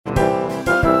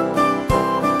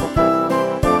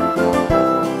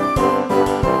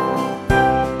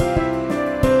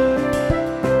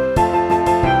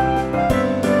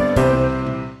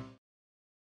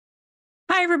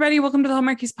everybody. Welcome to the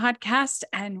Hallmarkies podcast.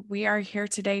 And we are here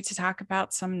today to talk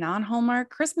about some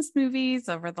non-Hallmark Christmas movies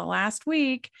over the last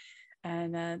week.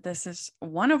 And this is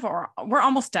one of we're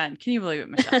almost done. Can you believe it,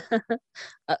 Michelle?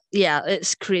 Yeah,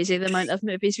 it's crazy the amount of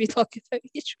movies we talk about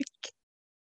each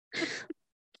week.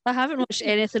 I haven't watched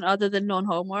anything other than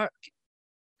non-Hallmark.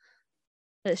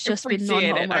 It's just been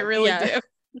non-Hallmark. I really do.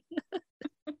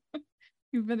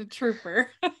 You've been a trooper.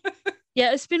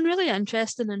 Yeah, it's been really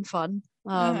interesting and fun.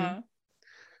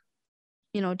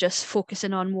 Just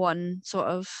focusing on one sort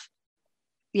of.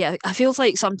 Yeah, I feel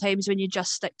like sometimes when you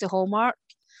just stick to Hallmark,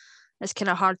 it's kind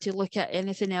of hard to look at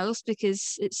anything else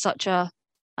because it's such an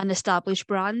established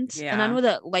brand. Yeah. And I know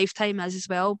that Lifetime is as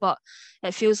well, but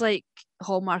it feels like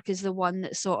Hallmark is the one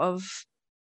that sort of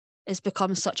has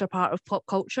become such a part of pop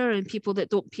culture, and people that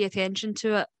don't pay attention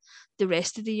to it the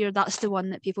rest of the year, that's the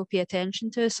one that people pay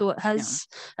attention to. So it has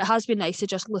been nice to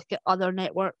just look at other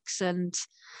networks, and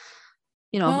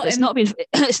it's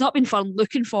not been fun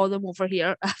looking for them over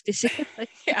here, I have to say.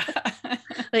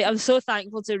 I'm so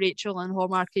thankful to Rachel and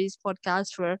Hallmarkies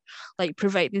podcast for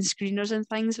providing screeners and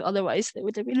things, but otherwise it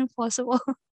would have been impossible.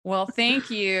 Well, thank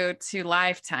you to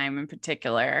Lifetime in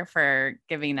particular for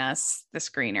giving us the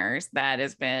screeners. That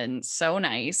has been so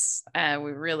nice.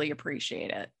 We really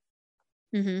appreciate it.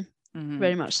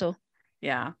 Very much so.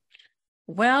 Yeah.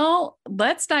 Well,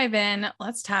 let's dive in.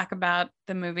 Let's talk about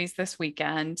the movies this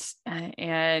weekend.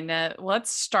 And let's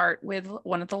start with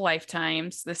one of the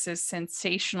Lifetimes. This is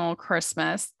Sensational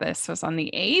Christmas. This was on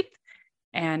the 8th.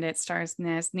 And it stars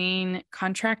Nazneen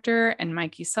Contractor and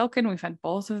Mikey Selkin. We've had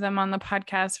both of them on the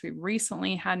podcast. We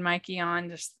recently had Mikey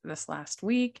on just this last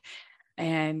week.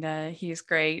 And he's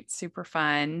great, super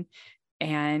fun.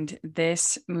 And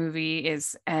this movie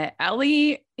is,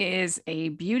 Ellie is a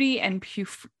beauty and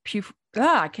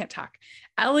I can't talk.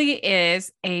 Ellie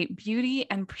is a beauty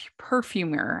and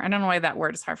perfumer. I don't know why that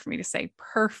word is hard for me to say.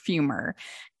 Perfumer.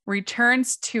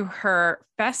 Returns to her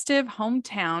festive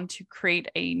hometown to create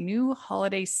a new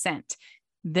holiday scent.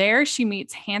 There she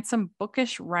meets handsome,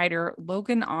 bookish writer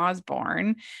Logan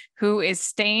Osborne, who is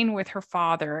staying with her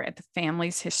father at the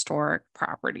family's historic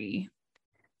property.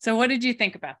 So what did you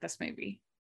think about this movie?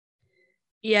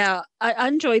 Yeah, I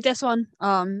enjoyed this one.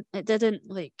 It didn't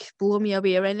blow me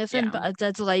away or anything, but I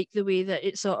did like the way that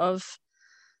it sort of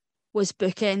was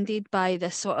bookended by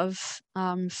this sort of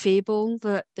fable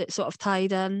that sort of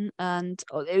tied in, and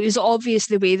it was obvious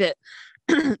the way that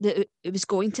that it was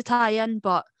going to tie in,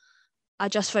 but I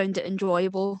just found it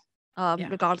enjoyable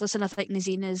regardless. And I think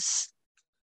Nazneen is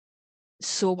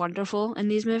so wonderful in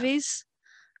these movies.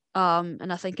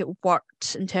 And I think it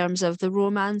worked in terms of the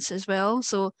romance as well.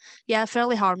 So yeah, a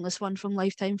fairly harmless one from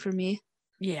Lifetime for me.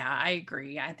 Yeah, I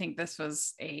agree. I think this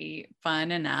was a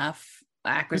fun enough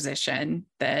acquisition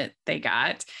that they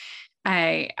got.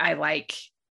 I like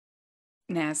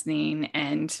Nazneen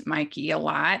and Mikey a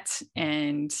lot,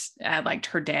 and I liked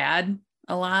her dad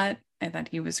a lot. I thought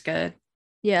he was good.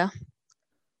 Yeah.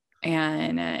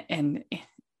 And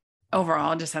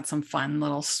overall just had some fun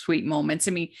little sweet moments.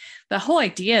 I mean, the whole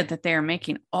idea that they're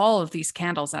making all of these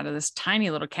candles out of this tiny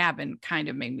little cabin kind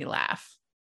of made me laugh.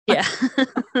 Yeah.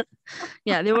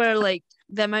 Yeah, they were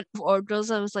the amount of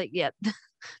orders, I was like, yeah,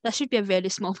 that should be a very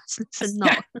small business and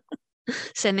not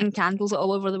sending candles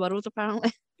all over the world,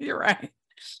 apparently. You're right.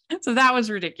 So that was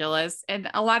ridiculous. And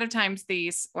a lot of times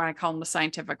these, what I call them the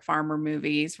scientific farmer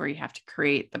movies, where you have to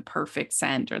create the perfect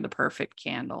scent or the perfect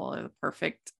candle or the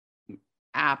perfect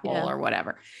apple or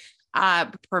whatever,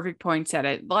 perfect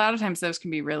poinsettia. A lot of times those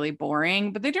can be really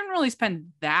boring, but they didn't really spend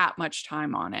that much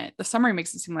time on it. The summary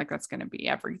makes it seem like that's going to be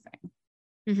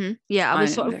everything. Yeah, I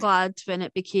was sort of glad when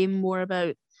it became more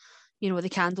about the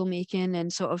candle making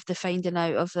and sort of the finding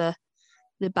out of the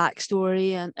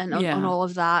backstory and on all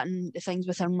of that, and the things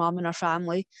with her mum and her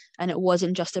family, and it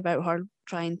wasn't just about her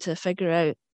trying to figure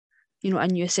out a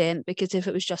new scent, because if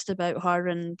it was just about her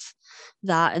and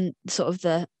that and sort of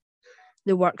the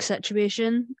work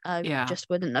situation, I just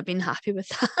wouldn't have been happy with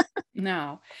that.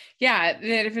 No. Yeah,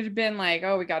 if it had been like,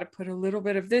 oh, we got to put a little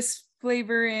bit of this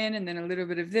flavor in and then a little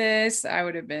bit of this, I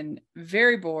would have been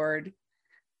very bored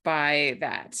by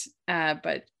that.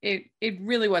 But it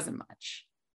really wasn't much.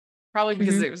 Probably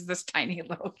because it was this tiny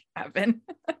little cabin.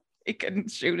 They couldn't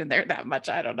shoot in there that much.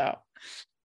 I don't know.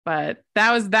 But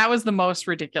that was the most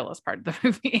ridiculous part of the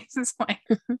movie. It's like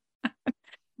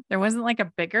there wasn't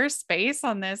a bigger space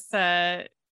on this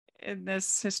in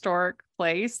this historic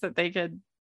place that they could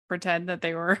pretend that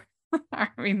they were. I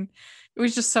mean, it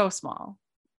was just so small.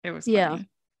 It was funny.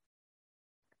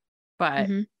 But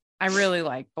I really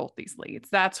like both these leads.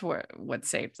 That's what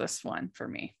saved this one for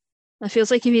me. It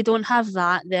feels like if you don't have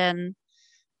that, then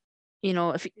you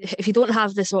know, if you don't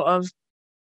have the sort of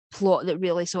plot that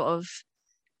really sort of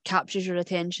captures your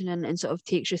attention and sort of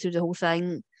takes you through the whole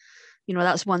thing, you know,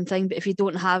 that's one thing. But if you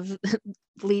don't have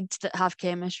leads that have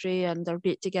chemistry and are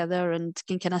great together and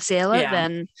can kind of sell it,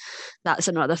 then that's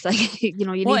another thing. You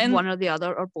know, you need one or the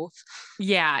other or both.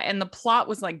 Yeah, and the plot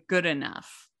was like good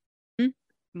enough.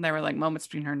 Mm-hmm. There were like moments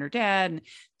between her and her dad,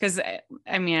 because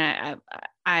I mean,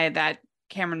 I that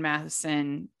Cameron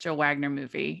Matheson, Joe Wagner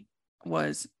movie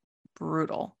was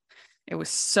brutal. It was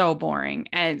so boring,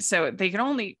 and so they could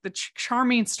only the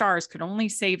charming stars could only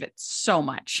save it so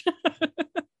much.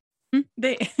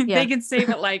 They can save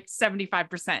it like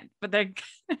 75%, but they're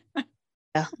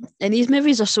yeah. And these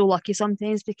movies are so lucky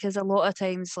sometimes, because a lot of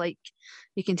times, like,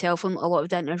 you can tell from a lot of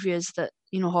the interviews that,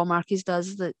 you know, Hallmarkies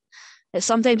does, that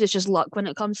sometimes it's just luck when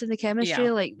it comes to the chemistry.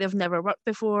 Yeah. Like, they've never worked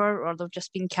before, or they've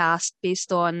just been cast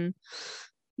based on,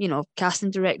 you know,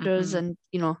 casting directors. And,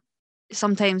 you know,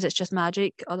 sometimes it's just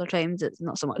magic, other times it's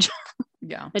not so much.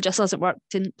 Yeah. It just doesn't work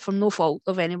from no fault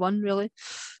of anyone, really.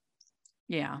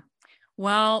 Yeah.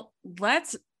 Well,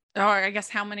 I guess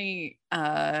how many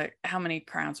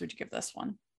crowns would you give this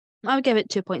one? I would give it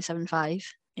 2.75.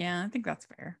 Yeah, I think that's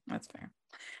fair. That's fair.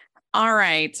 All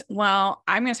right. Well,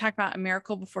 I'm going to talk about A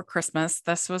Miracle Before Christmas.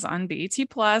 This was on BET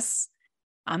Plus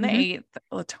on the 8th.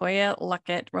 LaToya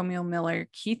Luckett, Romeo Miller,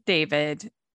 Keith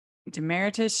David,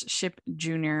 Demaritus Shipp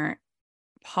Jr.,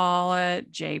 Paula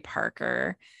J.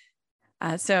 Parker.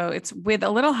 So it's with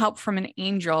a little help from an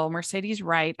angel, Mercedes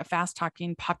Wright, a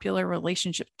fast-talking, popular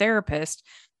relationship therapist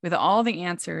with all the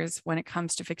answers when it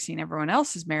comes to fixing everyone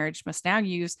else's marriage, must now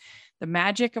use the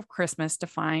magic of Christmas to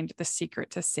find the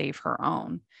secret to save her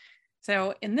own.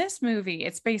 So in this movie,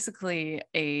 it's basically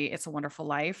It's a Wonderful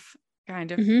Life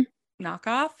kind of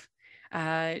knockoff.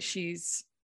 She's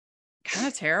kind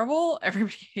of terrible.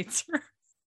 Everybody hates her.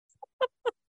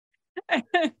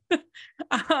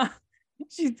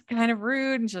 She's kind of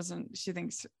rude, and she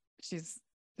thinks she's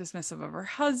dismissive of her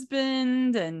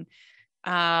husband, and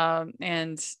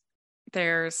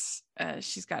there's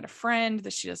she's got a friend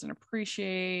that she doesn't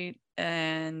appreciate,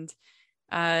 and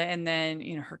then,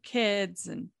 you know, her kids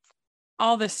and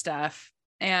all this stuff,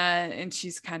 and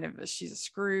she's a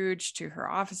Scrooge to her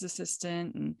office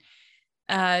assistant,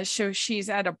 and so she's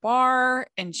at a bar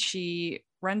and she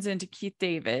runs into Keith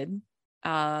David,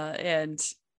 and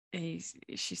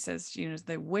she says, you know,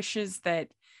 the wishes that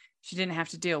she didn't have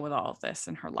to deal with all of this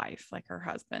in her life, like her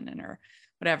husband and her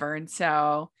whatever. And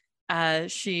so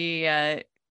he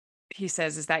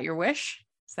says, is that your wish?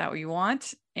 Is that what you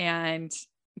want? And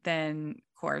then,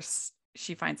 of course,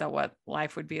 she finds out what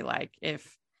life would be like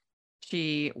if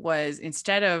she was,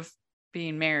 instead of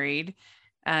being married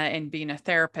and being a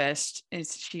therapist,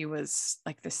 she was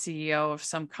like the CEO of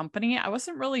some company. I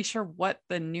wasn't really sure what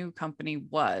the new company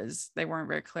was. They weren't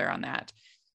very clear on that,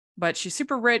 but she's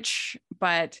super rich.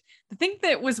 But the thing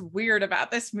that was weird about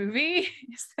this movie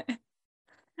is that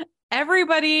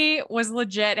everybody was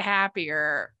legit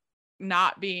happier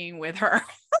not being with her.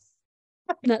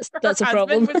 That's a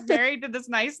problem. Was married to this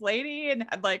nice lady and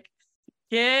had like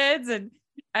kids, and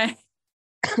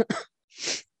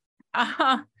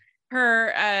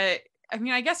her I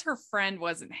mean, I guess her friend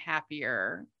wasn't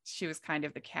happier. She was kind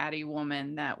of the catty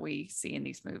woman that we see in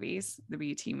these movies, the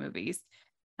BET movies.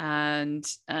 And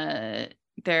of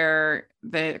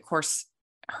course,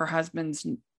 her husband's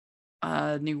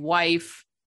new wife,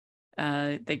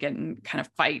 they get in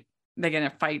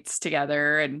fights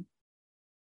together, and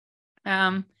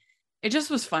it just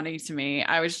was funny to me.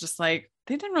 I was just like,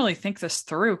 they didn't really think this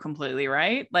through completely,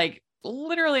 right? Like,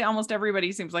 literally almost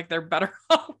everybody seems like they're better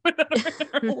off with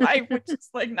their life, which is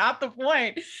like not the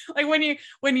point. Like,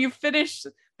 when you finish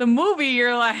the movie,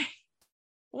 you're like,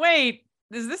 wait,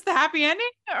 is this the happy ending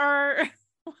or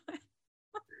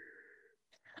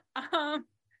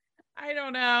I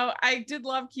don't know. I did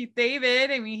love Keith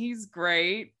David. I mean, he's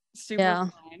great, super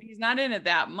fun. He's not in it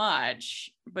that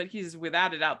much, but he's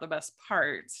without a doubt the best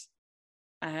part.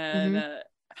 And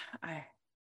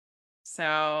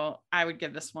so I would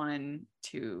give this one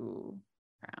 2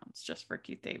 crowns just for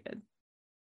Keith David.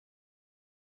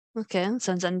 Okay, that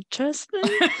sounds interesting.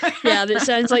 Yeah, it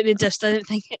sounds like they just didn't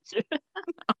think it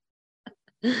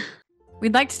through.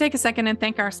 We'd like to take a second and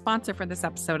thank our sponsor for this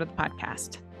episode of the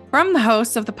podcast. From the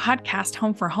hosts of the podcast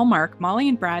Home for Hallmark, Molly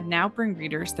and Brad now bring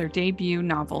readers their debut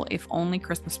novel, If Only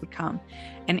Christmas Would Come.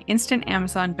 An instant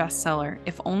Amazon bestseller,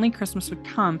 If Only Christmas Would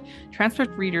Come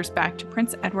transports readers back to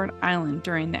Prince Edward Island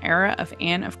during the era of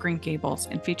Anne of Green Gables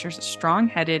and features a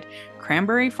strong-headed,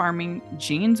 cranberry farming,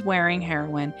 jeans-wearing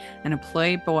heroine and a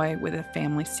playboy with a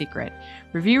family secret.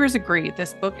 Reviewers agree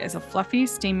this book is a fluffy,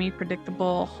 steamy,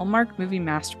 predictable Hallmark movie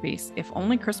masterpiece. If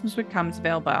Only Christmas Would Come is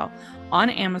available on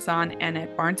Amazon and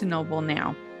at Barnes & Noble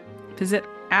now. Visit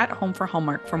at Home for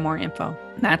Hallmark for more info.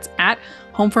 That's at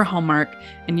Home for Hallmark,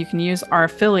 and you can use our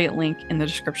affiliate link in the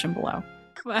description below.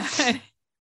 But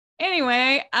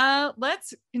anyway,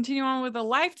 let's continue on with a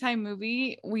Lifetime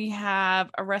movie. We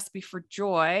have A Recipe for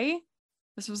Joy.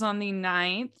 This was on the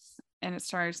 9th, and it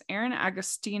stars Aaron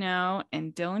Agostino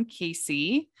and Dylan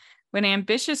Casey. When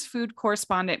ambitious food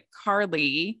correspondent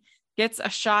Carly gets a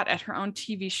shot at her own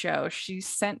TV show, she's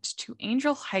sent to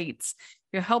Angel Heights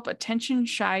to help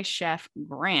attention-shy chef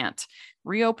Grant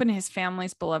reopen his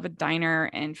family's beloved diner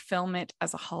and film it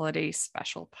as a holiday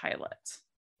special pilot.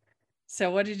 So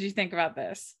what did you think about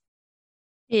this?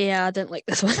 Yeah, I didn't like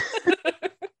this one.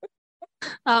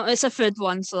 It's a food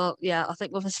one, so yeah, I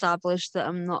think we've established that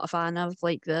I'm not a fan of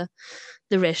like the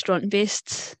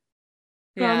restaurant-based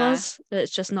dramas.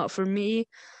 It's just not for me.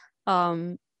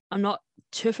 I'm not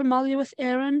too familiar with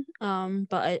Aaron,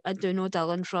 but I do know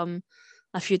Dylan from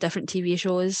a few different TV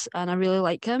shows, and I really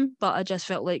like him, but I just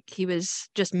felt like he was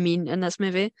just mean in this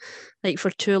movie, like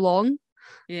for too long.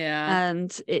 Yeah.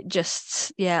 And it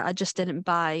just, I just didn't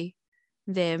buy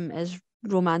them as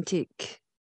romantic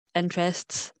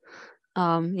interests.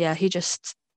 He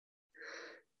just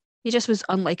was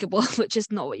unlikable, which is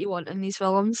not what you want in these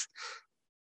films.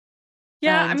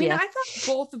 Yeah, I mean, I thought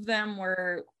both of them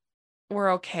were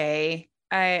okay.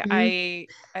 I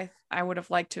would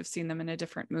have liked to have seen them in a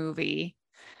different movie.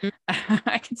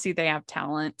 I can see they have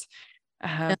talent,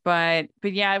 but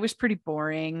yeah, it was pretty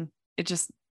boring. It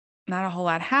just not a whole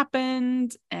lot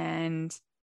happened, and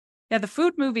yeah, the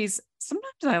food movies.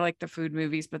 Sometimes I like the food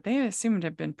movies, but they seem to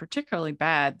have been particularly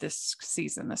bad this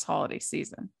holiday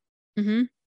season. Mm-hmm.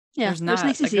 Yeah, it was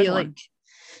nice to see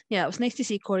it was nice to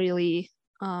see Corey Lee.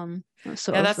 That's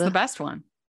the best one.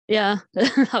 Yeah,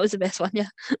 that was the best one. Yeah,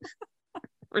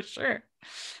 for sure.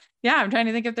 Yeah, I'm trying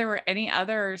to think if there were any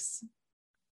others.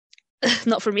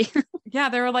 Not for me. Yeah,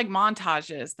 there were like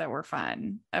montages that were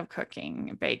fun of cooking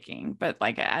and baking, but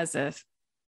like as a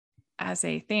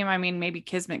theme, I mean, maybe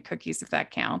Kismet cookies if that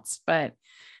counts, but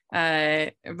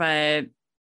I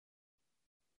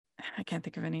can't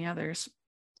think of any others.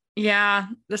 Yeah,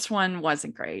 this one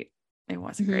wasn't great. It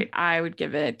wasn't great. I would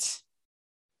give it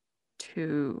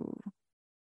 2.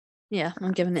 Yeah,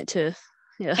 I'm giving it 2.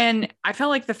 Yeah. And I felt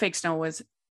like the fake snow was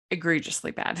egregiously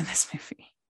bad in this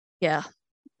movie. Yeah.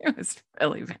 It was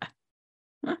really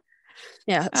bad.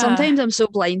 Yeah. Sometimes I'm so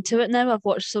blind to it now. I've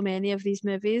watched so many of these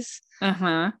movies.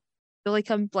 I feel like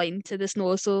I'm blind to the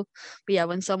snow. So, but yeah,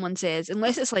 when someone says,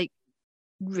 unless it's like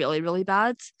really, really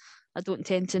bad, I don't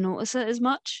tend to notice it as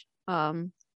much. But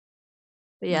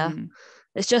yeah,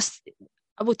 it's just,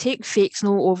 I will take fake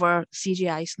snow over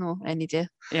CGI snow any day.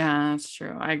 Yeah, that's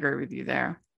true. I agree with you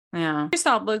there. Yeah. I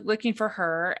stopped looking for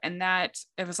her, and that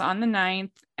it was on the 9th,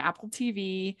 Apple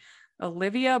TV,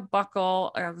 Olivia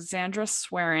Buckle, Alexandra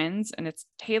Swearens, and it's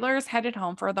Taylor's headed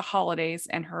home for the holidays,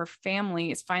 and her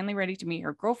family is finally ready to meet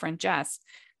her girlfriend, Jess.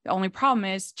 The only problem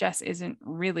is Jess isn't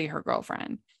really her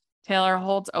girlfriend. Taylor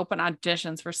holds open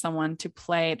auditions for someone to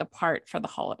play the part for the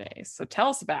holidays. So tell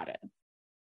us about it.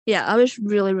 Yeah, I was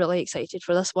really, really excited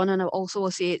for this one, and I also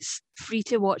will say it's free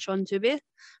to watch on Tubi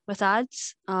with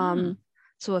ads.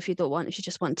 So if you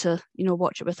just want to,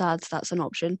 watch it with ads, that's an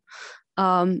option.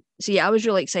 So yeah, I was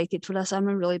really excited for this. I'm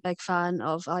a really big fan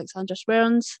of Alexandra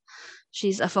Swearens.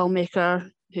 She's a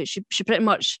filmmaker who she pretty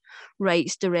much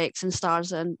writes, directs, and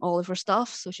stars in all of her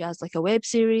stuff. So she has like a web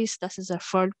series. This is her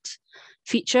 3rd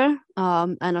feature,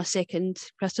 and her 2nd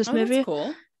Christmas movie. That's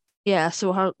cool. Yeah,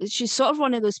 so she's sort of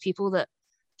one of those people that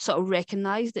sort of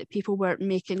recognized that people weren't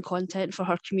making content for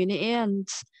her community and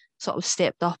sort of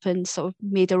stepped up and sort of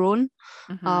made her own,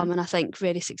 and I think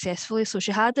very successfully. So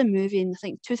she had a movie in, I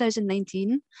think,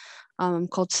 2019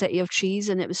 called City of Trees,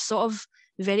 and it was sort of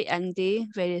very indie,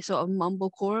 very sort of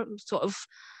mumblecore, sort of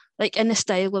like in the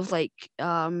style of like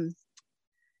I'm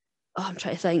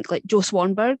trying to think, like Joe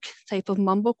Swanberg type of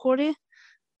mumblecore,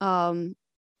 and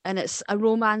it's a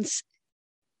romance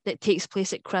that takes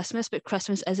place at Christmas, but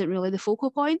Christmas isn't really the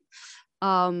focal point.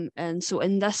 And so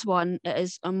in this one, it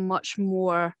is a much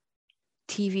more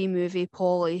TV movie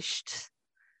polished,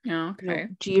 okay,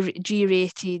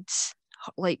 G-rated.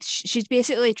 Like she's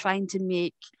basically trying to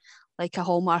make like a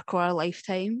Hallmark or a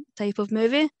Lifetime type of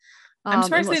movie. I'm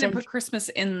surprised they didn't put Christmas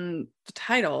in the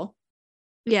title.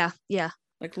 Yeah.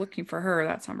 Like Looking for Her,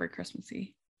 that's not very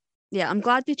Christmassy. Yeah, I'm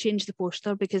glad they changed the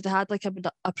poster because they had like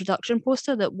a production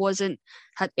poster that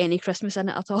had any Christmas in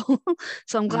it at all.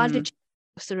 So I'm glad they changed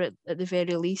the poster at the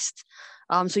very least.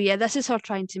 So yeah, this is her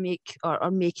trying to make or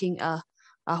making a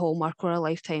Hallmark or a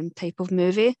Lifetime type of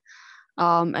movie.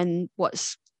 And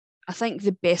I think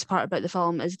the best part about the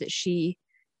film is that she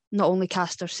not only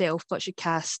cast herself, but she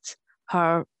cast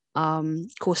her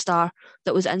co-star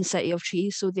that was in City of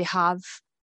Trees. So they have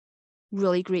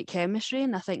really great chemistry,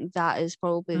 and I think that is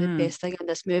probably the best thing in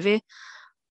this movie.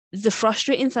 The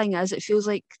frustrating thing is it feels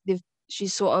like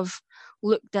she's sort of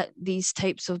looked at these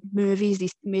types of movies,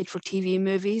 these made for TV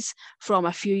movies from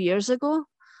a few years ago.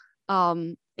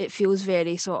 It feels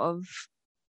very sort of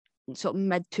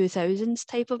mid 2000s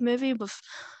type of movie. We've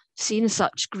seen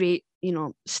such great,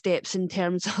 steps in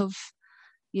terms of,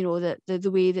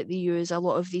 the way that they use a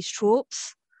lot of these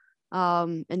tropes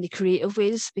in the creative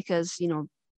ways, because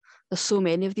there's so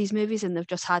many of these movies and they've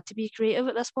just had to be creative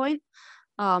at this point.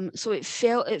 So it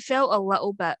felt a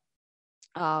little bit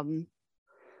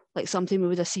like something we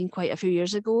would have seen quite a few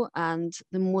years ago. And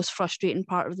the most frustrating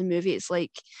part of the movie, it's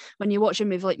like when you watch a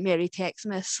movie like Merry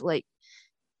Xmas, like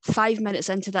 5 minutes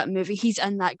into that movie, he's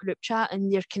in that group chat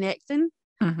and they're connecting.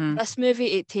 This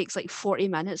movie, it takes like 40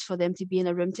 minutes for them to be in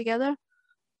a room together.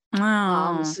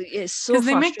 So it's so because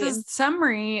they make this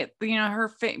summary,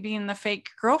 her being the fake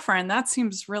girlfriend. That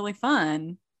seems really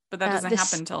fun, but that doesn't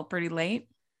happen until pretty late.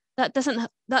 That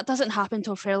doesn't happen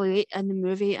until fairly late in the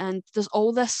movie, and there's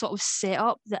all this sort of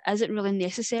setup that isn't really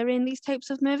necessary in these types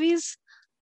of movies.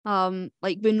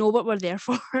 Like we know what we're there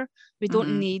for. We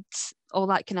don't need all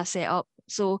that kind of setup.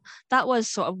 So that was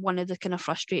sort of one of the kind of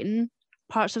frustrating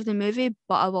parts of the movie.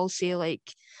 But I will say, like,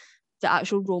 the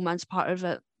actual romance part of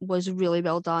it was really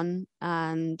well done.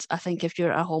 And I think if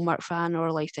you're a Hallmark fan or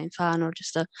a Lifetime fan or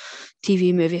just a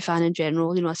TV movie fan in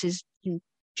general, this is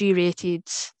G-rated.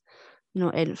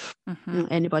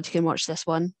 Anybody can watch this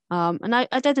one. And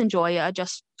I did enjoy it. I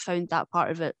just found that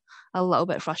part of it a little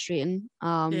bit frustrating.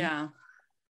 Yeah.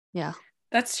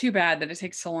 That's too bad that it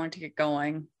takes so long to get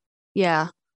going. Yeah.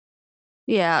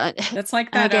 That's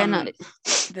like that. Again,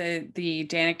 the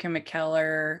Danica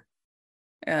McKellar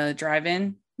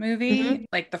drive-in movie.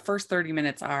 Like the first 30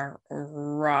 minutes are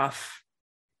rough.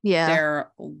 Yeah.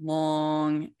 They're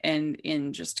long and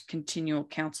in just continual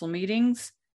council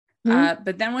meetings.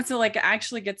 But then once it like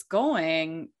actually gets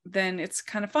going, then it's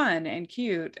kind of fun and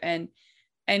cute, and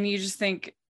you just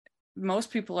think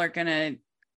most people are gonna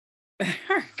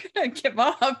give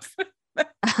up.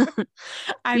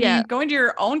 I mean, going to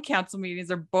your own council meetings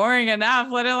are boring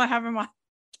enough, let alone have them on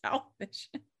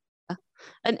television.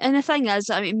 And the thing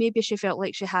is, I mean, maybe she felt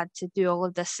like she had to do all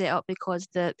of this setup because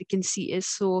the conceit is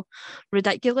so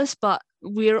ridiculous, but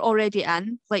we're already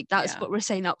in. Like, that's what we're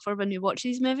signing up for when we watch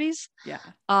these movies. Yeah.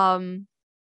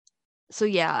 So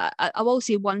yeah, I will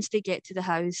say once they get to the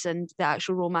house and the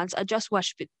actual romance, I just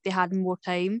wish they had more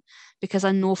time, because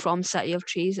I know from City of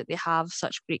Trees that they have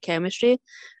such great chemistry,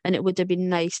 and it would have been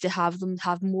nice to have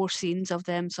more scenes of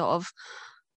them sort of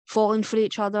falling for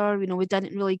each other. We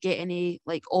didn't really get any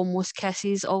like almost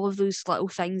kisses, all of those little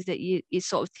things that you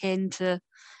sort of tend to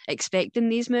expect in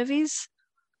these movies.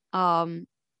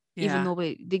 Even though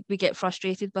we get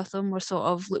frustrated with them, we're sort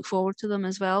of look forward to them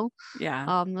as well.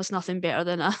 There's nothing better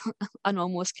than an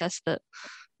almost kiss that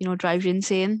drives you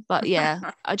insane. But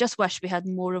yeah, I just wish we had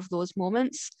more of those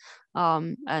moments,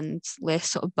 and less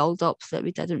sort of build up that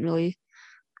we didn't really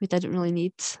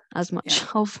need as much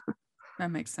of.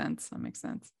 That makes sense.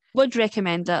 Would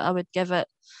recommend it. I would give it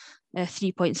a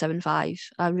 3.75.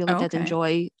 I really did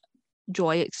enjoy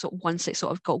it once it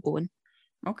sort of got going.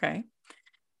 Okay.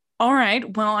 All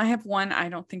right. Well, I have one. I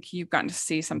don't think you've gotten to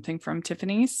see something from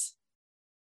Tiffany's.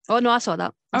 Oh, no, I saw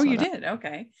that. You did?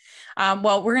 Okay.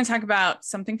 Well, we're going to talk about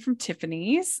something from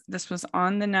Tiffany's. This was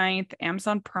on the 9th,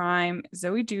 Amazon Prime,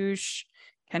 Zoe Douche,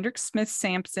 Kendrick Smith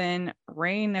Sampson,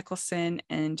 Ray Nicholson,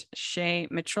 and Shay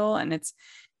Mitchell. And it's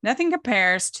nothing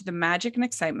compares to the magic and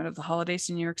excitement of the holidays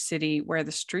in New York City, where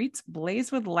the streets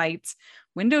blaze with lights,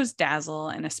 windows dazzle,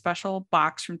 and a special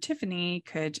box from Tiffany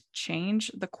could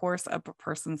change the course of a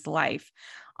person's life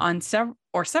on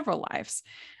several lives.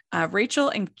 Rachel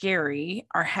and Gary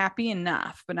are happy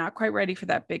enough, but not quite ready for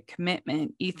that big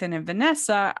commitment. Ethan and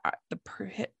Vanessa, the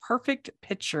perfect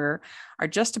picture, are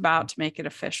just about to make it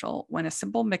official when a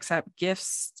simple mix-up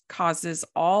gifts causes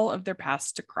all of their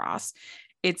paths to cross.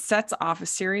 It sets off a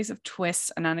series of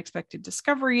twists and unexpected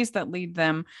discoveries that lead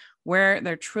them where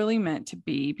they're truly meant to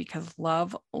be, because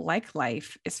love, like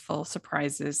life, is full of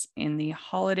surprises in the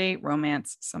holiday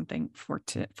romance Something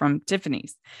from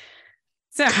Tiffany's.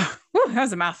 So whew, that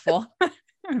was a mouthful. I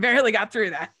barely got through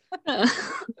that.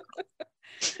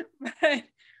 But,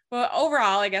 well,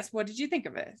 overall, I guess, what did you think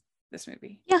of this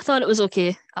movie? Yeah, I thought it was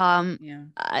okay. Yeah.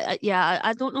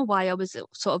 I don't know why I was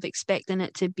sort of expecting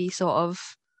it to be sort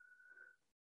of,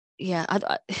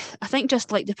 I think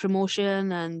just like the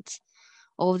promotion and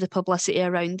all of the publicity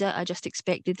around it, I just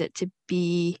expected it to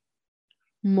be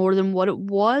more than what it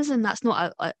was, and that's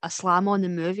not a slam on the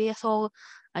movie at all.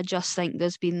 I just think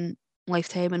there's been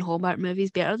Lifetime and Hallmark movies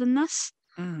better than this.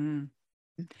 Mm-hmm.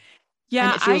 And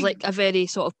Yeah, it feels like a very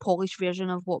sort of polished version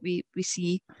of what we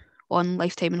see on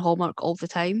Lifetime and Hallmark all the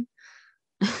time.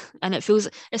 And it's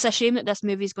a shame that this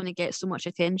movie is going to get so much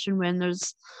attention when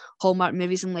there's Hallmark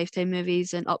movies and Lifetime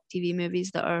movies and Up TV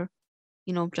movies that are,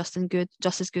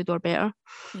 just as good or better.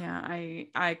 Yeah,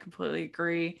 I completely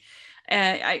agree.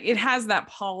 And it has that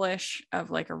polish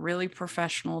of like a really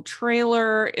professional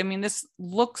trailer. I mean, this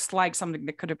looks like something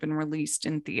that could have been released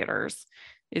in theaters,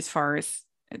 as far as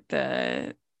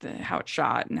the how it's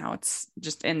shot and how it's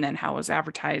just, and then how it was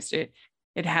advertised.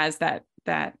 It has that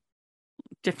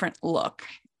different look,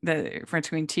 the difference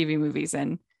between TV movies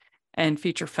and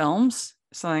feature films.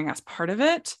 So I think that's part of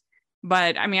it.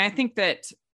 But I mean, I think that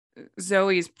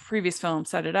Zoe's previous film,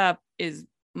 Set It Up, is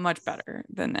much better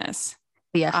than this.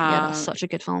 Yeah, that's such a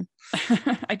good film.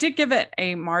 I did give it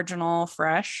a marginal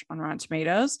fresh on Rotten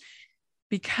Tomatoes,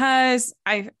 because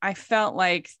I felt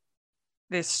like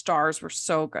the stars were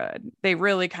so good. They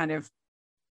really kind of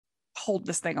pulled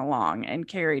this thing along and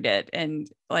carried it, and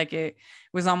like it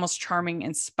was almost charming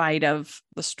in spite of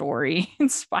the story, in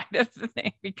spite of the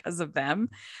thing, because of them.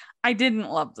 I didn't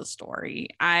love the story.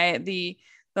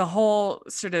 The whole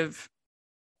sort of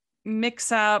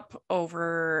mix up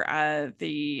over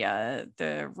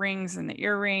the rings and the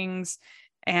earrings,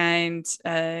 and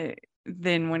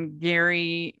then when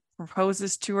Gary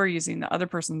proposes to her using the other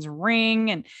person's ring,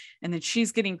 and then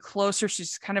she's getting closer,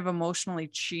 she's kind of emotionally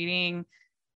cheating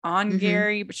on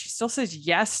Gary, but she still says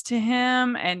yes to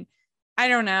him. And I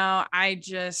don't know, I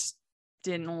just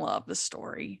didn't love the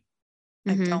story.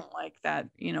 I don't like that,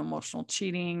 emotional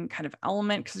cheating kind of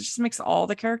element, because it just makes all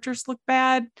the characters look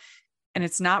bad, and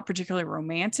it's not particularly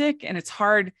romantic. And it's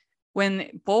hard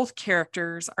when both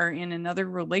characters are in another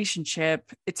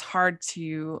relationship. It's hard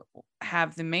to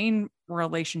have the main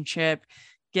relationship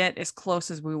get as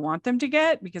close as we want them to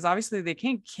get, because obviously they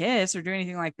can't kiss or do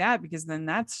anything like that, because then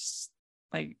that's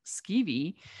like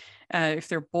skeevy if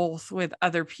they're both with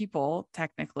other people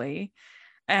technically.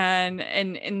 And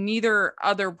neither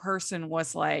other person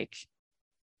was like,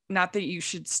 not that you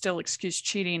should still excuse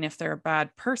cheating if they're a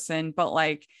bad person, but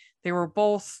like they were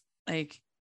both like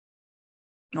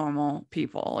normal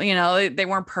people, they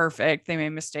weren't perfect, they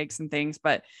made mistakes and things,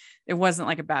 but it wasn't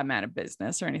like a bad man of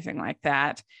business or anything like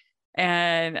that.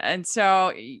 And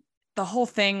so the whole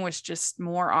thing was just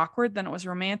more awkward than it was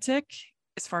romantic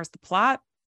as far as the plot.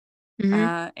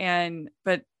 But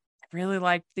I really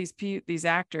liked these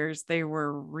actors. They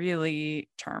were really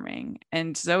charming,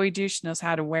 and Zoe Douche knows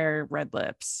how to wear red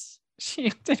lips. She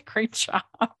did a great job.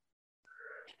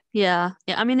 Yeah.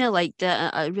 I mean, I liked it.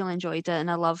 I really enjoyed it,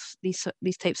 and I love these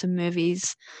types of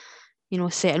movies.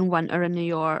 Set in winter in New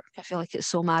York. I feel like it's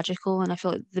so magical, and I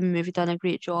feel like the movie done a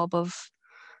great job of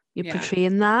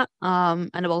portraying that.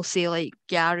 And I will say, like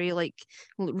Gary, like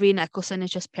Ray Nicholson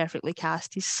is just perfectly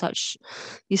cast. He's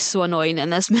so annoying in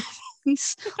this movie.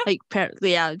 He's like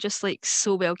just like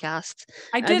so well cast.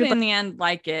 I did in the end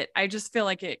like it. I just feel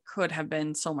like it could have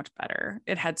been so much better.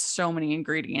 It had so many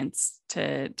ingredients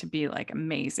to be like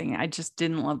amazing. I just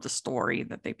didn't love the story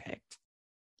that they picked.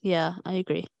 Yeah, I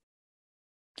agree.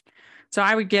 So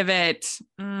I would give it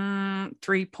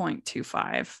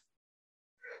 3.25.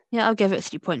 Yeah, I'll give it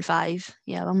 3.5.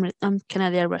 Yeah, I'm kind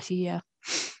of there with you. Yeah.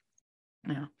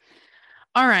 Yeah.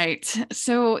 All right.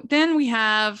 So then we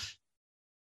have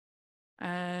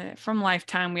from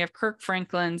Lifetime, we have Kirk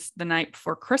Franklin's The Night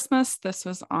Before Christmas. This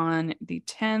was on the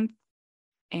 10th,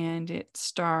 and it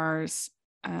stars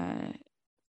Naturi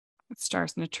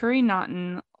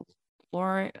Naughton,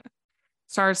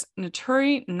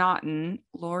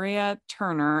 Lauria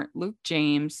Turner, Luke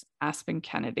James, Aspen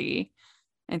Kennedy.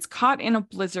 And it's caught in a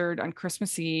blizzard on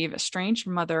Christmas Eve. A strange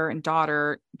mother and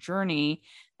daughter, Journey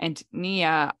and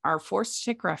Nia, are forced to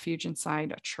take refuge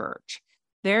inside a church.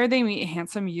 There they meet a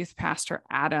handsome youth pastor,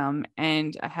 Adam,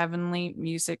 and a heavenly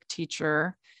music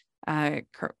teacher,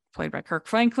 played by Kirk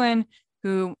Franklin,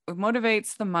 who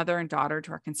motivates the mother and daughter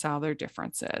to reconcile their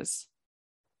differences.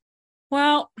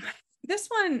 Well, This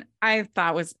one I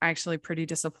thought was actually pretty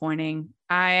disappointing.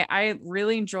 I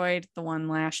really enjoyed the one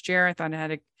last year. I thought it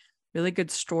had a really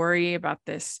good story about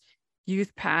this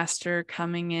youth pastor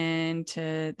coming in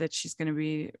to that she's going to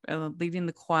be leading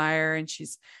the choir, and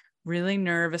she's really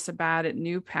nervous about it.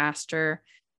 New pastor,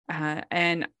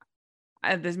 and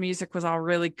the music was all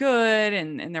really good,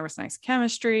 and there was nice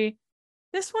chemistry.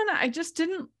 This one, I just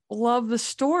didn't love the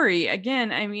story.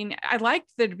 Again, I mean, I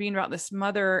liked it being about this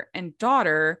mother and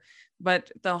daughter, but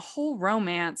the whole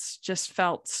romance just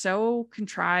felt so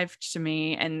contrived to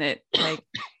me. And that like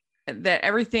that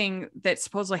everything that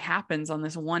supposedly happens on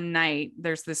this one night,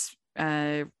 there's this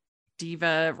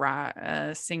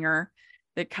diva singer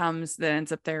that comes that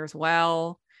ends up there as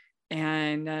well.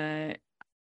 And I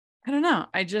don't know.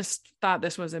 I just thought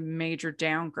this was a major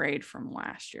downgrade from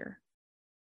last year.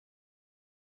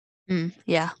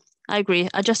 Yeah, I agree.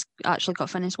 I just actually got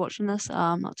finished watching this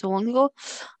not too long ago.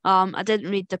 I didn't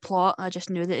read the plot. I just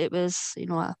knew that it was, you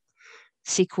know, a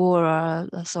sequel or a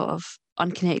sort of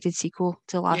unconnected sequel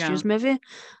to last year's movie.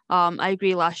 I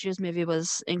agree. Last year's movie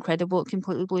was incredible. It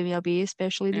completely blew me away,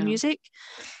 especially the music.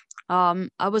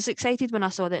 I was excited when I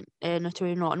saw that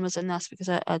Naomi Norton was in this because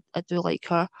I do like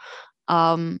her,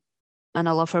 and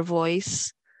I love her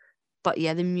voice. But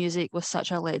yeah, the music was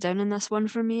such a letdown in this one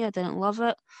for me. I didn't love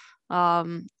it.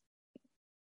 Um,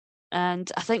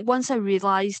 and I think once I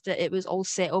realised that it was all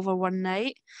set over one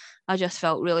night, I just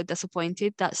felt really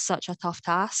disappointed. That's such a tough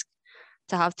task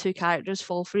to have two characters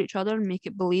fall for each other and make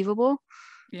it believable.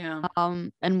 Yeah.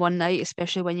 In one night,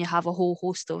 especially when you have a whole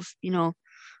host of, you know,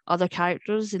 other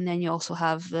characters, and then you also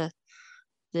have the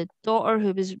daughter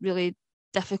who was really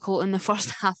difficult in the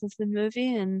first half of the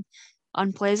movie and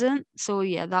unpleasant. So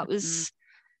yeah, that was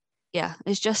yeah,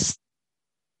 it's just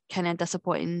kind of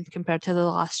disappointing compared to the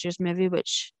last year's movie,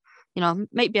 which, you know,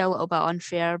 might be a little bit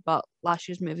unfair, but last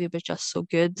year's movie was just so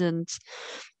good. And,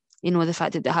 you know, the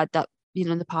fact that they had that, you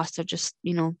know, the pastor just,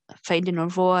 you know, finding her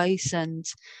voice and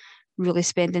really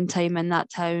spending time in that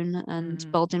town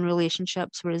and building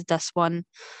relationships, whereas this one,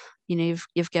 you know,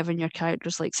 you've given your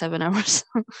characters like 7 hours.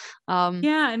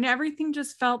 Yeah, and everything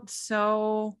just felt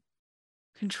so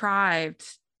contrived,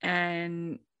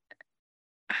 and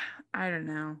I don't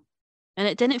know. And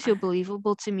it didn't feel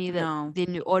believable to me that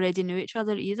they already knew each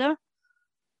other either.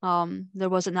 There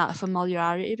wasn't that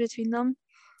familiarity between them.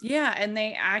 Yeah, and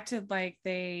they acted like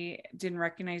they didn't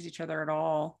recognize each other at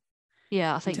all.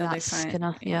 Yeah, I think that's kind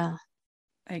of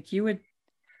like you would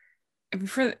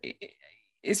for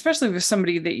especially with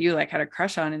somebody that you like had a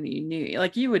crush on and that you knew,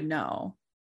 like you would know.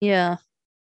 Yeah.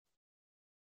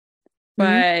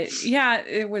 But yeah,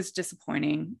 it was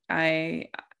disappointing. I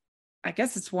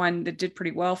guess it's one that did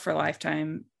pretty well for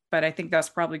Lifetime, but I think that's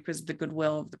probably because of the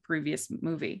goodwill of the previous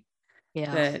movie.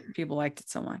 Yeah, that people liked it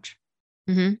so much.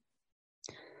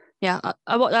 Yeah,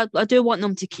 I do want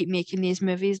them to keep making these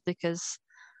movies because,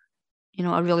 you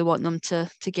know, I really want them to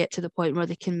get to the point where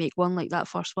they can make one like that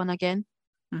first one again.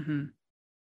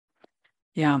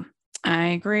 Yeah, I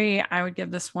agree. I would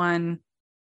give this one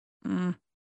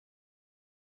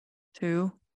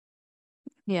 2.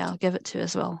 Yeah, I'll give it 2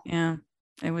 as well. Yeah,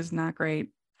 it was not great.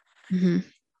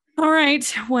 All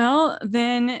right. Well,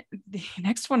 then the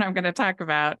next one I'm going to talk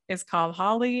about is called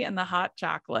Holly and the Hot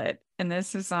Chocolate. And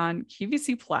this is on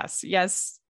QVC Plus.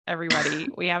 Yes, everybody,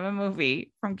 we have a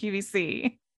movie from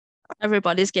QVC.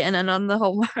 Everybody's getting in on the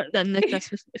Hallmark than the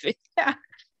Christmas movie. Yeah.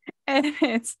 And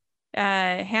it's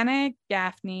Hannah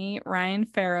Gaffney, Ryan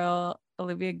Farrell,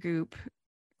 Olivia Grope.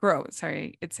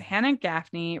 Sorry. It's Hannah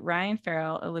Gaffney, Ryan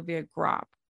Farrell, Olivia Grope.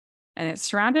 And it's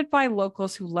surrounded by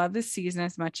locals who love the season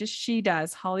as much as she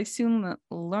does. Holly soon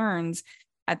learns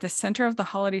at the center of the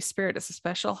holiday spirit is a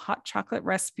special hot chocolate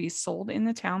recipe sold in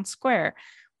the town square.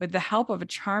 With the help of a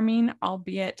charming,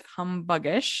 albeit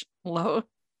humbuggish, tow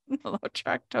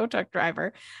truck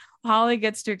driver, Holly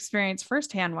gets to experience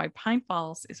firsthand why Pine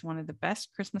Falls is one of the best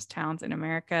Christmas towns in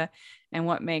America and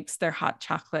what makes their hot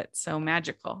chocolate so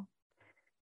magical.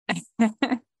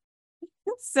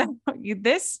 So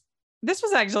this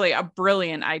was actually a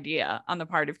brilliant idea on the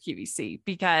part of QVC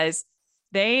because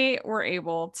they were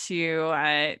able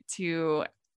to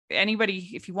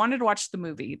anybody, if you wanted to watch the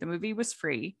movie was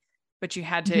free, but you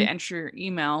had to enter your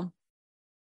email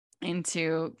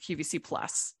into QVC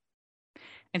Plus.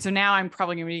 And so now I'm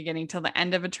probably going to be getting till the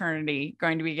end of eternity,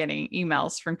 going to be getting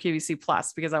emails from QVC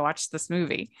Plus because I watched this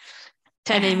movie.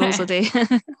 10 emails a day.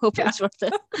 Hope it's worth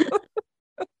it.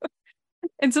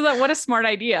 And so what a smart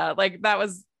idea. Like that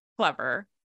was clever,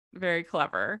 very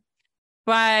clever.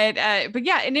 But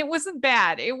yeah, and it wasn't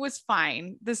bad. It was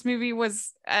fine. This movie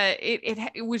was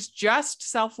it was just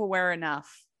self-aware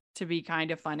enough to be kind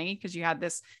of funny because you had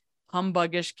this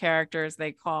humbuggish character, as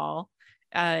they call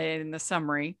in the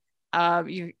summary,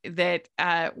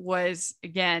 that was,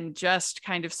 again, just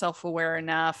kind of self-aware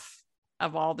enough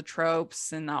of all the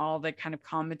tropes and all the kind of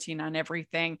commenting on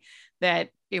everything that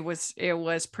it was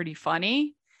pretty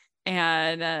funny.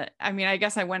 And I mean, I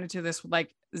guess I went into this with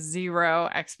like zero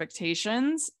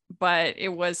expectations, but it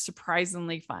was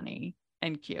surprisingly funny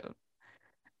and cute.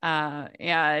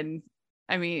 And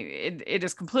I mean, it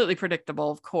is completely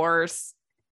predictable, of course,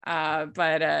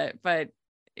 but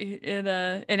and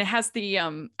it has the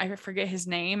I forget his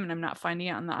name, and I'm not finding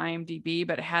it on the IMDb,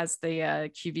 but it has the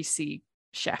QVC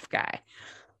chef guy.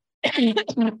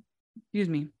 Excuse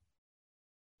me.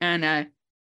 And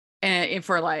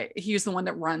for like, he was the one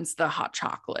that runs the hot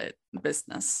chocolate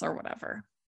business or whatever.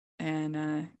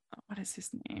 And what is his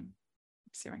name?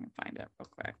 Let's see if I can find it real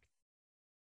quick.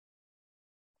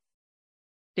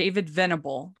 David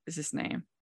Venable is his name.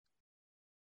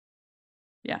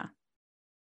 Yeah.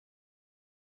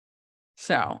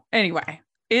 So anyway,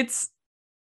 it's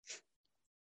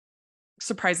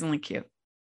surprisingly cute.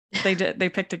 They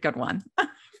picked a good one.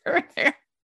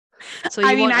 So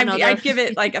I mean, I'd give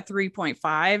it like a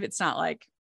 3.5. It's not like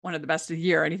one of the best of the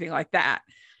year or anything like that.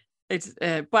 It's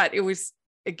but it was,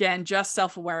 again, just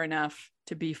self-aware enough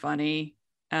to be funny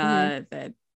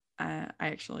that I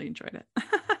actually enjoyed it.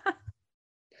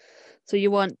 So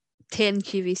you want 10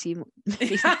 QVC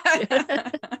movies?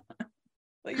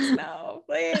 Please no,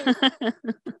 please.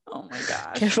 Oh my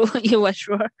gosh. Careful what you wish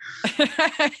for.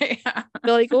 Yeah.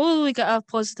 You're like, oh, we got a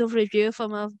positive review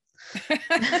from a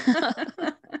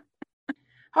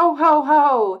Ho, ho,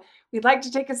 ho. We'd like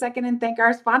to take a second and thank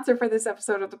our sponsor for this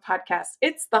episode of the podcast.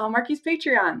 It's the Hallmarkies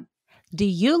Patreon. Do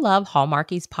you love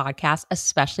Hallmarkies podcast,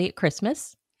 especially at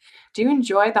Christmas? Do you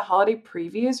enjoy the holiday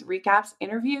previews, recaps,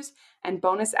 interviews, and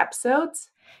bonus episodes?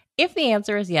 If the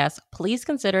answer is yes, please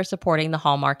consider supporting the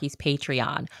Hallmarkies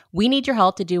Patreon. We need your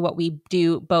help to do what we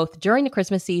do both during the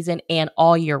Christmas season and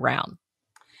all year round.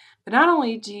 But not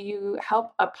only do you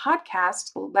help a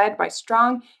podcast led by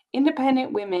strong,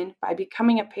 independent women by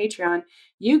becoming a Patreon,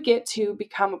 you get to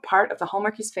become a part of the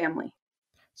Hallmarkies family.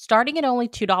 Starting at only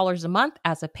 $2 a month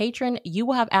as a patron, you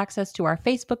will have access to our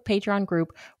Facebook Patreon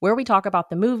group where we talk about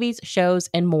the movies, shows,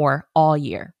 and more all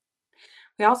year.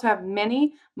 We also have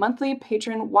many monthly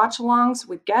patron watch-alongs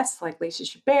with guests like Lacey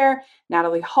Chabert,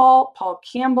 Natalie Hall, Paul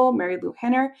Campbell, Mary Lou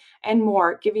Henner, and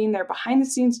more, giving their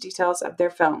behind-the-scenes details of their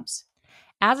films.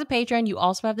 As a patron, you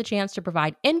also have the chance to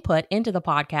provide input into the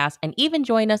podcast and even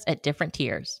join us at different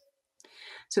tiers.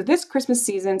 So this Christmas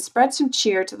season, spread some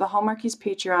cheer to the Hallmarkies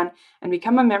Patreon and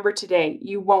become a member today.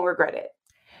 You won't regret it.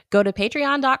 Go to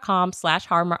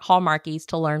patreon.com/Hallmarkies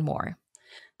to learn more.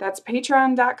 That's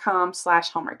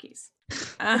patreon.com/Hallmarkies.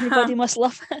 Everybody must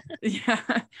love it.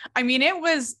 Yeah. I mean, it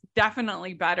was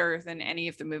definitely better than any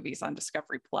of the movies on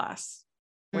Discovery Plus,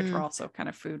 which were also kind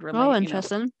of food related. Oh,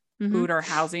 interesting. Food or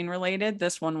housing related.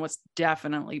 This one was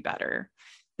definitely better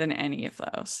than any of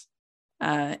those,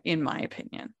 in my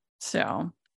opinion.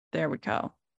 So there we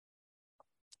go.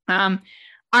 All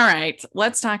right,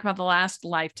 let's talk about The Last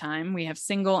Lifetime. We have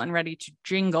Single and Ready to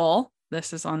Jingle.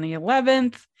 This is on the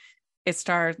 11th. It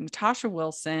stars Natasha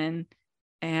Wilson,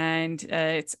 and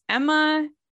it's Emma,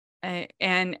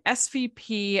 an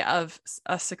SVP of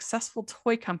a successful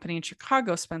toy company in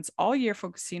Chicago, spends all year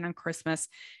focusing on Christmas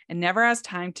and never has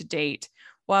time to date.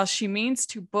 While she means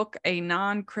to book a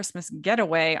non-Christmas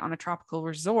getaway on a tropical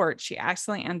resort, she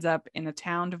accidentally ends up in a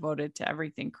town devoted to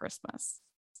everything Christmas.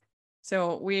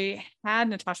 So we had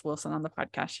Natasha Wilson on the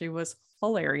podcast. She was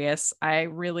hilarious. I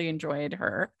really enjoyed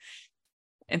her.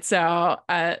 And so,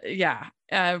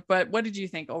 but what did you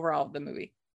think overall of the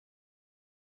movie?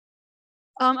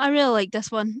 I really liked this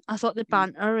one. I thought the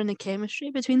banter and the chemistry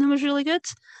between them was really good.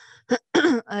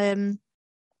 I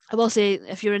will say,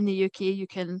 if you're in the UK, you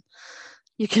can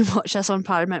watch this on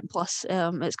Paramount Plus.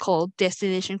 It's called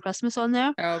Destination Christmas on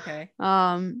there. Oh, okay.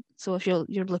 So if you're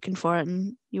looking for it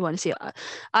and you want to see it,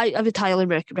 I would highly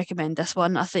recommend this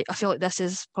one. I feel like this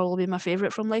is probably my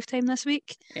favorite from Lifetime this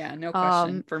week. Yeah, no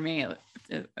question. For me,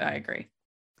 I agree.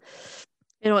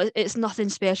 You know, it's nothing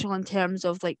special in terms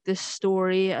of like the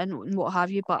story and what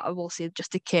have you, but I will say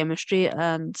just the chemistry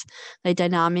and the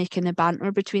dynamic and the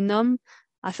banter between them.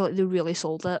 I feel like they really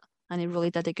sold it and they really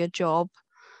did a good job.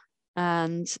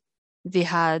 And they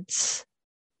had,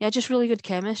 just really good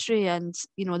chemistry, and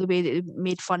you know the way that they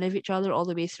made fun of each other all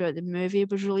the way throughout the movie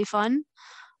was really fun.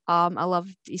 I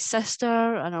loved his sister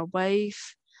and her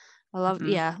wife.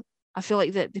 I feel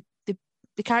like that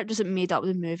the characters that made up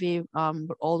the movie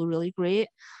were all really great.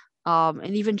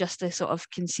 And even just the sort of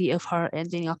conceit of her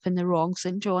ending up in the wrong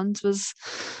St. John's was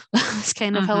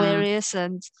kind of hilarious.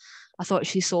 And I thought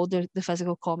she sold the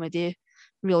physical comedy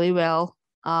really well.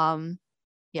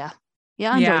 Yeah,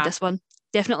 I enjoyed this one.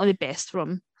 Definitely the best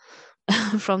from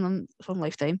from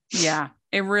Lifetime. Yeah,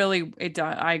 I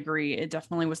agree. It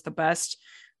definitely was the best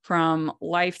from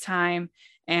Lifetime,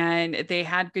 and they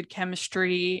had good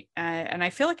chemistry. And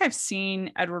I feel like I've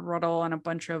seen Edward Riddle on a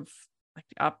bunch of like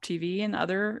Up TV and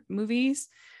other movies.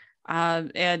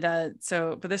 But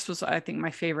this was, I think,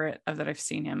 my favorite of that I've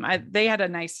seen him. They had a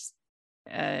nice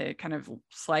kind of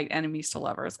slight enemies to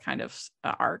lovers kind of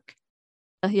arc.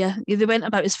 Yeah, they went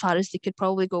about as far as they could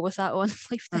probably go with that one.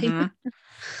 Lifetime. Mm-hmm.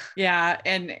 Yeah,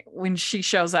 and when she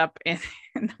shows up with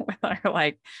her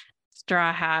like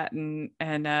straw hat and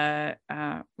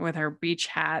with her beach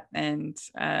hat and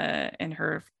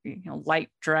her light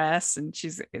dress, and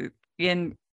she's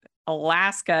in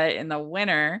Alaska in the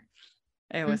winter,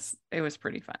 it was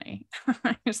pretty funny.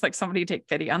 It's like, somebody take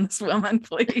pity on this woman,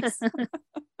 please.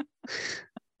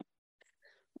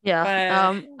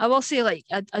 Yeah. I will say, like,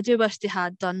 I do wish they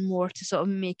had done more to sort of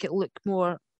make it look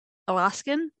more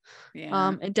Alaskan.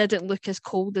 Yeah. It didn't look as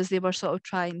cold as they were sort of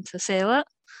trying to sell it.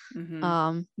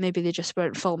 Mm-hmm. Maybe they just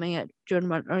weren't filming it during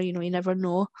winter, you never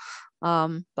know.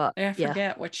 But I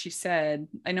forget what she said.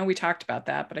 I know we talked about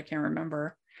that, but I can't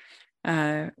remember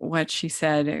what she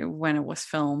said when it was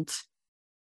filmed.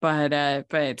 But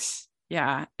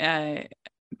yeah,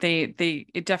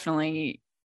 it definitely,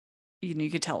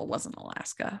 you could tell it wasn't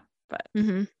Alaska, but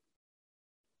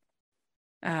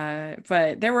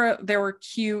but there were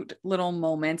cute little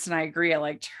moments, and I agree. I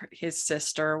liked his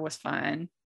sister was fun.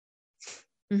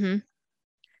 And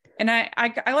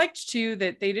I liked too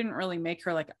that they didn't really make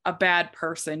her like a bad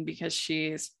person because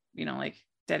she's like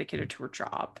dedicated to her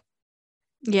job.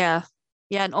 Yeah,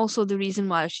 and also the reason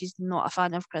why she's not a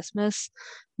fan of Christmas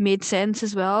made sense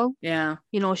as well. Yeah,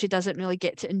 she doesn't really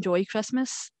get to enjoy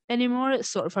Christmas anymore. It's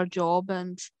sort of her job,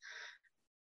 and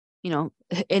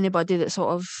anybody that sort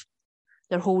of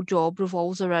their whole job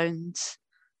revolves around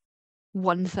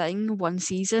one thing, one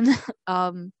season,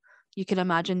 you can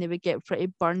imagine they would get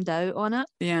pretty burned out on it.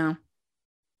 Yeah.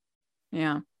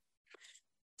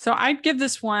 So I'd give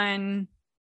this one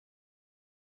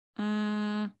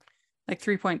like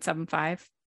 3.75.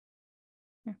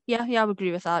 Yeah, I would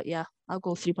agree with that. Yeah, I'll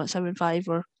go 3.75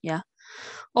 or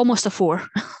almost a 4.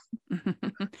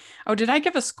 Oh, did I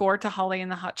give a score to Holly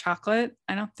and the Hot Chocolate?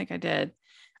 I don't think I did.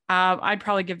 I'd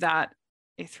probably give that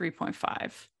a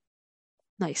 3.5.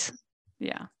 Nice.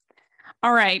 Yeah.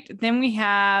 All right. Then we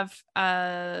have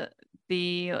let's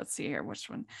see here, which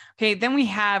one? Okay, then we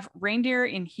have Reindeer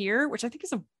in Here, which I think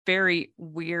is a very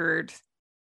weird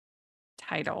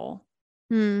title.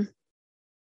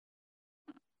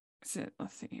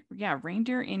 Let's see. Yeah,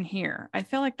 Reindeer in Here. I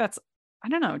feel like that's, I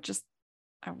don't know, just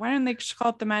why don't they just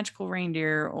call it The Magical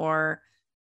Reindeer, or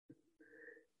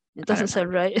it doesn't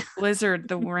sound right. Blizzard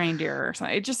the Reindeer or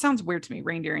something. It just sounds weird to me.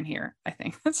 Reindeer in Here. I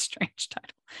think that's a strange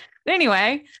title. But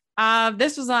anyway,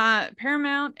 this was on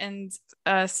Paramount and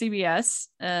CBS.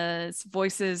 It's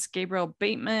voices Gabriel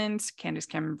Bateman, Candace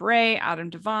Cameron Bure, Adam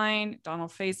Devine,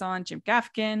 Donald Faison, Jim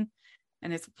Gaffigan.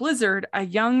 And it's Blizzard, a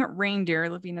young reindeer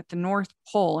living at the North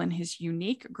Pole, and his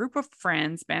unique group of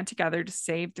friends band together to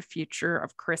save the future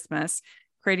of Christmas,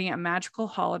 creating a magical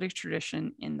holiday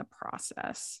tradition in the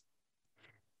process.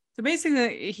 So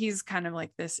basically, he's kind of like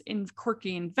this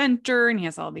quirky inventor, and he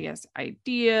has all these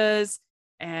ideas,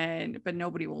 but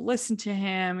nobody will listen to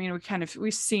him.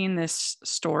 We've seen this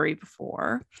story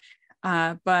before,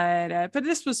 but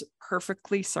this was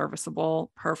perfectly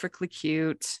serviceable, perfectly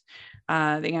cute.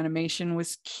 The animation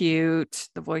was cute.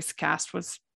 The voice cast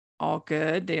was all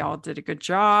good. They all did a good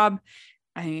job.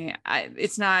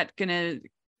 It's not gonna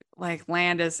like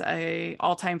land as a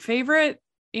all-time favorite,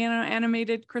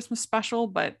 animated Christmas special,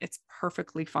 but it's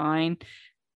perfectly fine.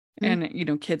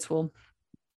 And kids will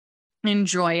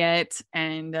enjoy it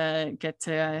and get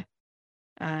to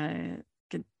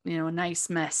get a nice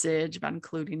message about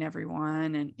including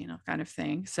everyone and kind of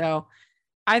thing. So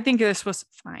I think this was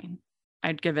fine.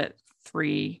 I'd give it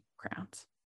 3 crowns.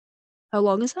 How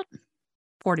long is it?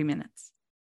 40 minutes.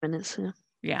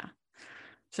 Yeah.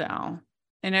 So,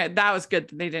 and that was good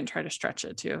that they didn't try to stretch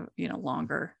it to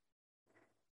longer,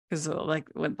 because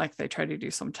like they try to do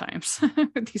sometimes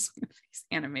with these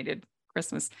animated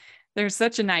Christmas. There's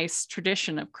such a nice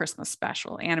tradition of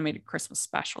animated Christmas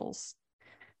specials.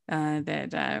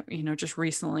 That just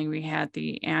recently we had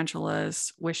the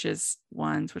Angela's Wishes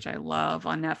ones, which I love,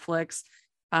 on Netflix.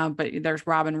 But there's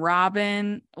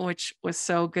Robin, which was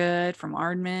so good, from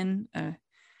Aardman.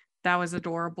 That was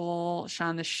adorable.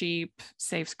 Shaun the Sheep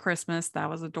Saves Christmas. That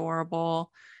was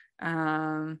adorable.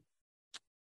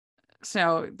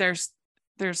 So there's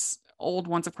old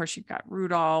ones, of course, you've got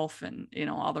Rudolph and,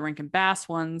 all the Rankin Bass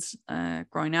ones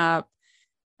growing up.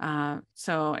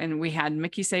 And we had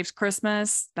Mickey Saves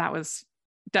Christmas. That was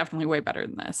definitely way better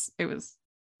than this. It was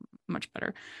much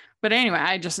better. But anyway,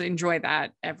 I just enjoy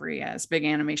that as big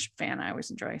animation fan. I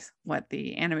always enjoy what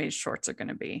the animated shorts are going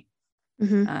to be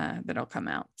that'll come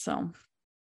out. So,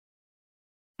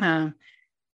 all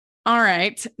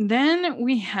right. Then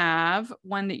we have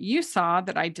one that you saw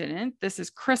that I didn't. This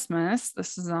is Christmas.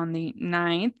 This is on the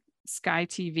 9th, Sky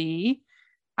TV.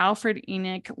 Alfred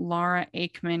Enoch, Laura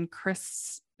Aikman,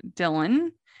 Chris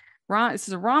Dillon. This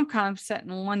is a rom-com set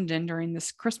in London during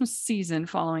this Christmas season,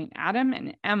 following Adam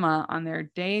and Emma on their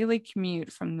daily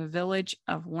commute from the village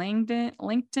of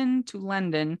Langton to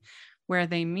London, where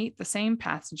they meet the same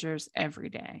passengers every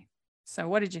day. So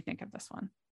what did you think of this one?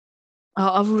 Oh,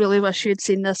 I really wish you'd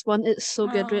seen this one. It's so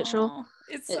good, Rachel.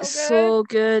 It's so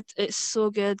good. It's so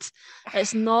good.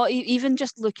 It's not even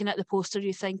just looking at the poster,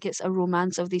 you think it's a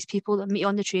romance of these people that meet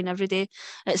on the train every day.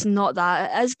 It's not that.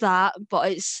 It is that,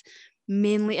 but it's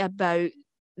mainly about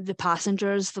the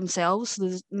passengers themselves.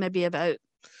 There's maybe about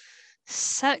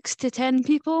 6 to 10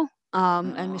 people,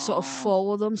 and we sort of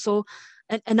follow them. So,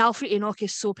 and Alfred Enoch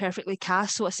is so perfectly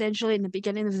cast. So essentially, in the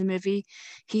beginning of the movie,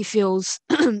 he feels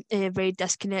very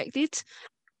disconnected,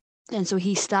 and so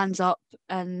he stands up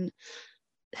in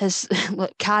his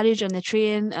carriage on the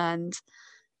train and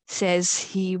says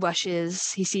he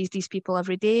sees these people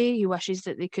every day. He wishes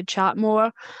that they could chat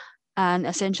more, and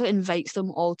essentially invites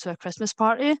them all to a Christmas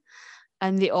party,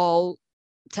 and they all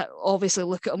obviously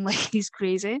look at him like he's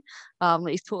crazy,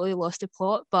 like he's totally lost the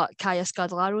plot. But Kaya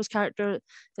Scodelaro's character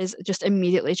is just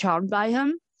immediately charmed by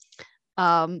him,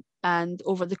 and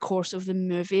over the course of the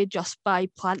movie, just by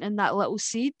planting that little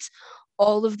seed,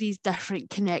 all of these different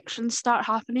connections start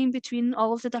happening between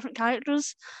all of the different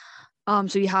characters.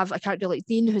 So you have a character like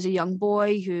Dean, who's a young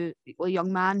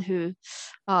man who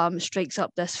strikes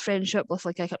up this friendship with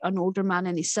like an older man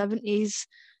in his 70s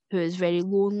who is very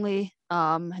lonely,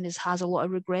 and has a lot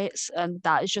of regrets, and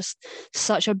that is just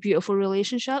such a beautiful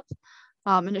relationship.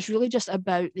 And it's really just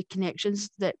about the connections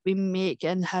that we make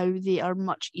and how they are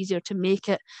much easier to make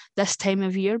at this time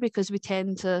of year, because we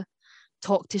tend to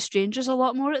talk to strangers a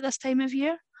lot more at this time of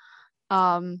year.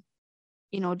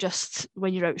 Just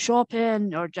when you're out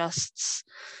shopping or just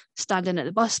standing at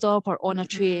the bus stop or on a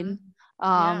train.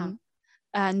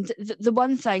 And the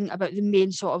one thing about the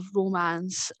main sort of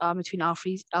romance between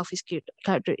Alfie's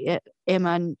character,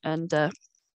 Emma, and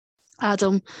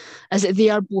Adam, is that they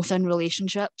are both in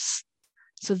relationships.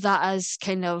 So that is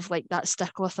kind of like that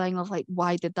stickler thing of like,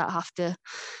 why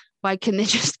couldn't they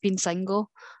just been single?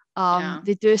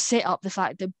 They do set up the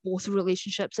fact that both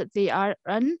relationships that they are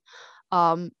in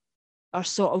are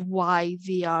sort of why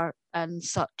they are in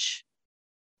such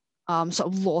sort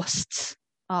of lost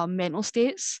mental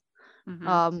states.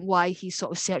 Why he's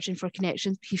sort of searching for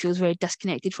connections. He feels very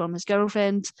disconnected from his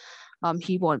girlfriend.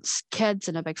 He wants kids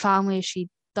and a big family. She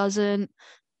doesn't.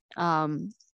 Emma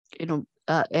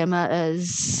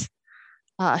is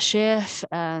a chef,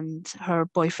 and her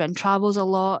boyfriend travels a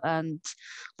lot and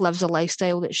lives a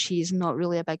lifestyle that she's not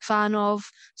really a big fan of.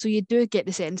 So you do get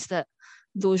the sense that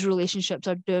those relationships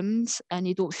are doomed, and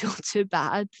you don't feel too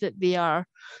bad that they are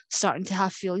starting to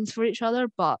have feelings for each other.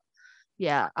 But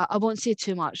yeah, I won't say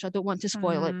too much. I don't want to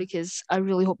spoil it, because I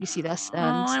really hope you see this. And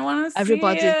I want to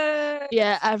everybody, see it.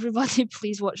 Yeah, everybody,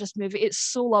 please watch this movie. It's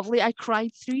so lovely. I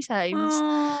cried 3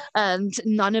 times, and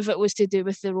none of it was to do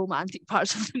with the romantic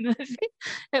parts of the movie.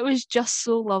 It was just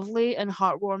so lovely and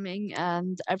heartwarming,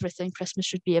 and everything Christmas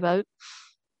should be about.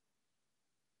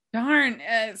 Darn,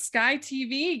 Sky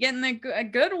TV getting a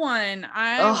good one.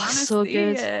 I want to see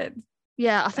it.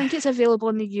 Yeah, I think it's available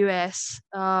in the US.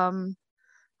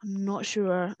 I'm not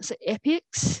sure. Is it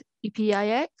Epix?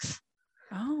 EPIX?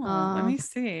 Let me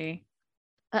see.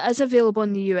 It is available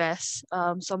in the US.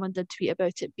 Someone did tweet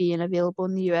about it being available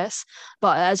in the US,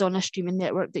 but it is on a streaming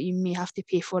network that you may have to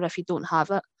pay for if you don't have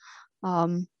it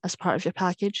as part of your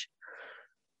package.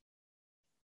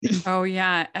 Oh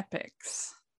yeah,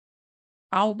 Epix.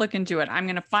 I'll look into it. I'm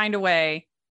gonna find a way.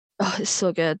 Oh, it's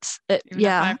so good. If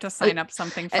I have to sign up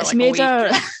something for it's like made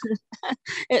a week.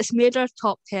 It's made our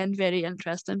top 10 very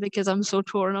interesting, because I'm so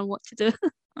torn on what to do.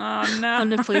 Oh no. On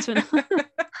the placement.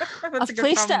 That's a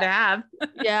good problem to have.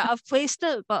 Yeah, I've placed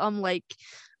it, but I'm like,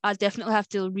 I definitely have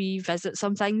to revisit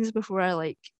some things before I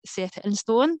like set it in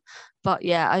stone. But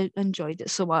yeah, I enjoyed it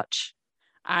so much.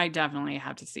 I definitely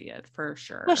have to see it for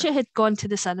sure. Wish it had gone to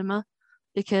the cinema,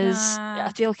 because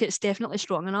I feel like it's definitely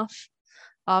strong enough.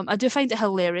 I do find it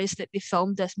hilarious that they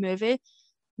filmed this movie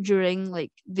during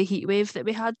like the heat wave that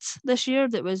we had this year.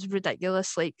 That was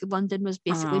ridiculous. Like London was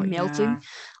basically melting.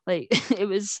 Like it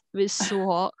was so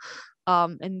hot.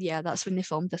 And yeah, that's when they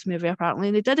filmed this movie apparently.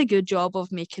 And they did a good job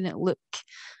of making it look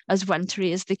as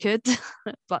wintry as they could.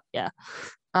 But yeah,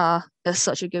 it's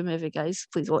such a good movie, guys.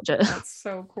 Please watch it. That's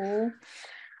so cool.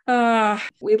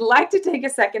 We'd like to take a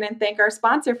second and thank our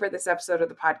sponsor for this episode of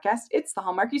the podcast. It's the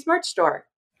Hallmarkies merch store.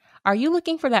 Are you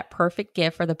looking for that perfect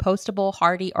gift for the postable,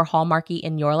 Hardy, or Hallmarky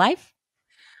in your life?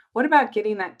 What about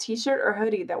getting that t-shirt or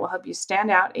hoodie that will help you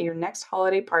stand out at your next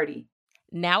holiday party?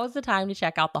 Now is the time to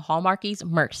check out the Hallmarkies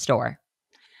merch store.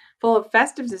 Full of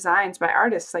festive designs by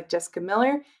artists like Jessica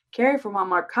Miller, Carrie from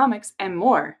Hallmark Comics, and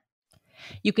more.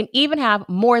 You can even have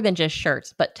more than just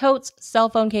shirts, but totes, cell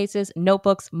phone cases,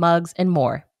 notebooks, mugs, and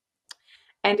more.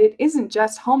 And it isn't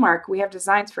just Hallmark. We have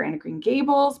designs for Anna Green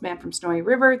Gables, Man from Snowy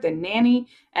River, The Nanny,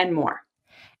 and more.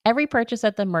 Every purchase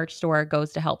at the merch store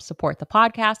goes to help support the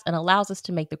podcast and allows us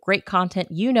to make the great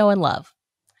content you know and love.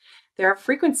 There are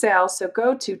frequent sales, so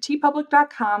go to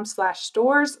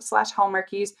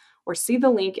tpublic.com/stores/Hallmarkies or see the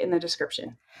link in the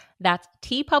description. That's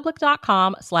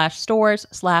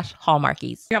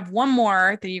tpublic.com/stores/Hallmarkies. We have one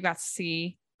more that you got to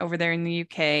see over there in the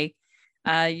UK.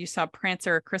 You saw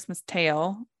Prancer: A Christmas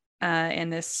Tale,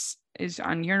 and this is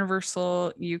on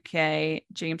Universal UK.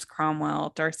 James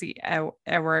Cromwell, Darcy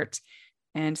Ewart,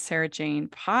 and Sarah Jane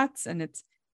Potts, and it's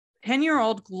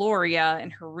 10-year-old Gloria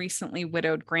and her recently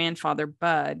widowed grandfather,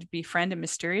 Bud, befriend a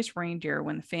mysterious reindeer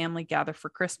when the family gather for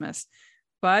Christmas.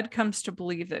 Bud comes to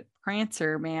believe that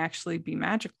Prancer may actually be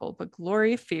magical, but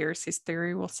Gloria fears his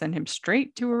theory will send him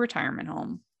straight to a retirement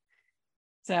home.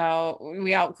 So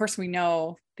of course, we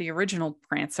know the original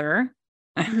Prancer,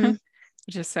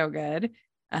 which is so good.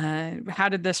 How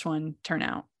did this one turn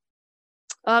out?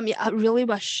 Yeah, I really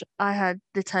wish I had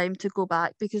the time to go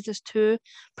back because there's 2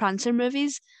 Prancer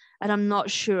movies, and I'm not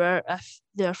sure if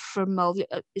they're familiar.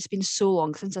 It's been so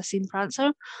long since I've seen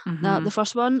Prancer, the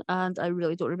first one, and I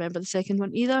really don't remember the second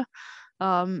one either.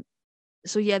 So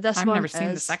yeah, I've never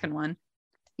seen the second one.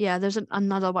 Yeah, there's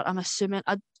another one. I'm assuming.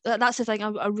 That's the thing.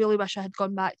 I really wish I had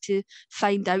gone back to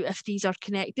find out if these are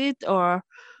connected or,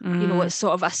 it's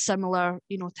sort of a similar,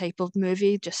 type of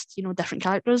movie, just, different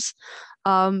characters.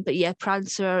 But yeah,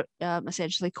 Prancer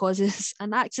essentially causes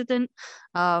an accident.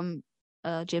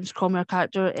 James Cromwell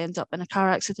character ends up in a car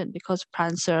accident because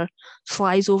Prancer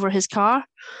flies over his car.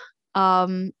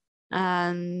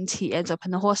 And he ends up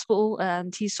in the hospital,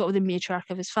 and he's sort of the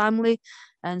matriarch of his family,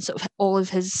 and sort of all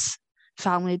of his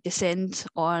family descend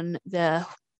on the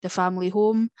family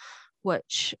home,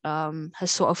 which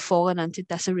has sort of fallen into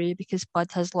disarray because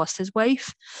Bud has lost his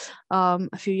wife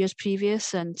a few years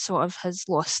previous and sort of has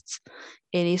lost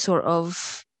any sort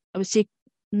of, I would say,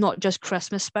 not just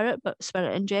Christmas spirit, but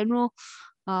spirit in general.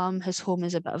 His home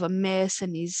is a bit of a mess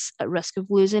and he's at risk of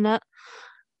losing it.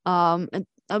 And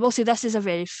I will say this is a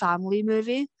very family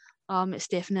movie. It's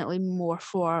definitely more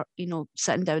for,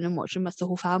 sitting down and watching with the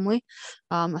whole family.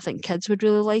 I think kids would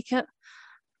really like it.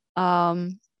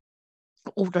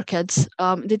 Older kids.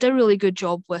 They did a really good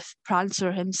job with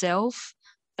Prancer himself.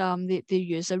 They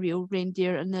use a real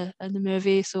reindeer in the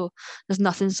movie, so there's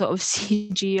nothing sort of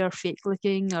CG or fake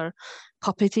looking or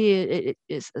puppety.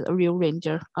 It's a real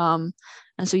reindeer. And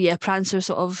so yeah, Prancer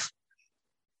sort of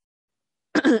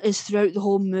is throughout the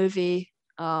whole movie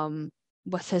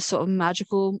with his sort of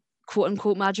magical, quote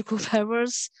unquote magical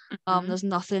powers. There's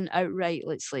nothing outright.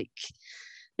 It's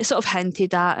sort of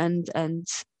hinted at and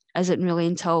isn't really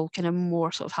until kind of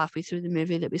more sort of halfway through the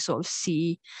movie that we sort of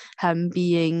see him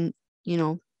being,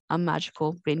 a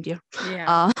magical reindeer.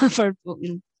 Yeah. For all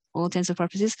intents and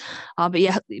purposes. But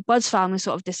yeah, Bud's family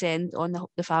sort of descend on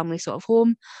the family sort of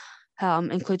home,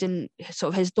 including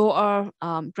sort of his daughter,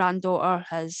 granddaughter,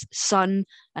 his son,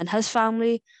 and his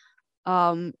family.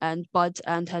 And Bud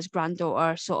and his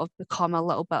granddaughter sort of become a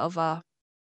little bit of a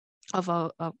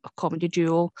comedy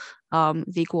duo.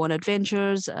 They go on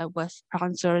adventures with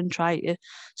Prancer and try to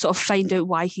sort of find out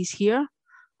why he's here,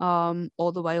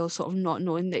 all the while sort of not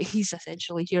knowing that he's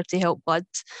essentially here to help Bud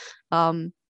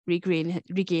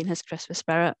regain his Christmas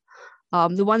spirit.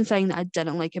 The one thing that I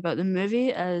didn't like about the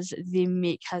movie is they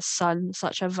make his son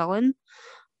such a villain,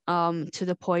 to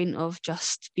the point of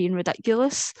just being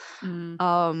ridiculous.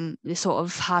 They sort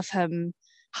of have him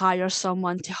hire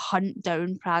someone to hunt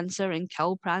down Prancer and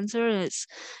kill Prancer, and it's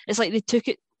like they took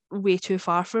it way too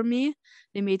far for me.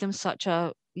 They made him such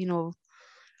a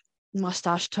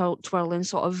mustache twirling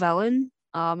sort of villain,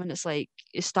 and it's like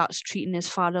it starts treating his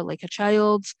father like a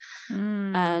child,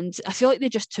 and I feel like they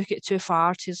just took it too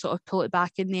far to sort of pull it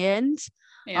back in the end.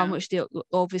 Which they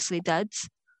obviously did.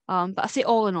 But I think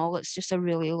all in all, it's just a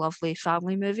really lovely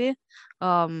family movie.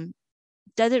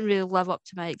 Didn't really live up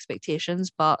to my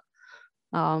expectations, but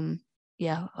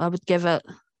yeah, I would give it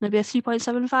maybe a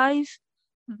 3.75.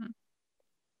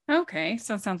 Okay,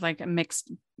 so it sounds like a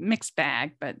mixed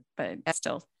bag, but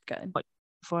still good.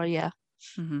 Yeah.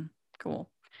 Cool.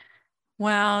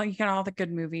 Well, you got all the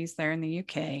good movies there in the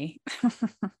UK.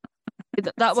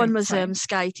 That one was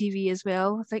Sky TV as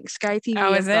well. I think Sky TV.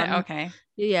 Oh, is it? Okay.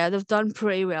 Yeah, they've done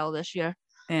pretty well this year.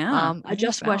 Yeah. I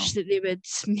just wish that they would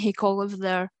make all of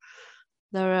their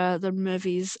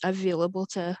movies available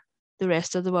to the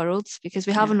rest of the world, because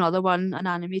we have another one, an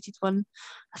animated one.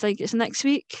 I think it's next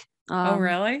week. Oh,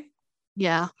 really?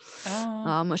 Yeah.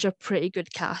 Which are pretty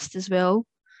good cast as well.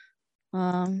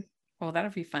 Well, that'll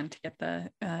be fun to get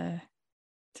to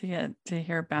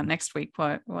hear about next week.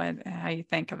 What how you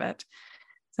think of it?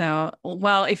 So,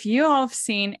 well, if you all have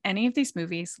seen any of these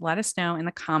movies, let us know in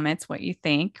the comments what you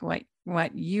think,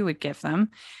 what you would give them.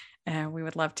 We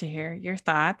would love to hear your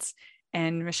thoughts.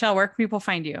 And Michelle, where can people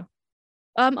find you?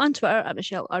 On Twitter at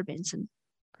Michelle R. Benson.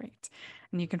 Great.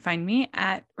 And you can find me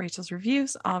at Rachel's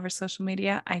Reviews, all of our social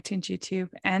media, iTunes, YouTube,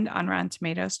 and on Rotten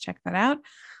Tomatoes. Check that out.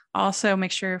 Also,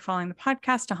 make sure you're following the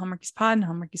podcast, Hallmarkies Pod and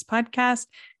Hallmarkies Podcast.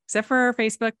 Except for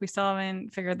Facebook, we still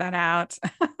haven't figured that out.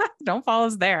 Don't follow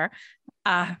us there.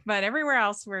 But everywhere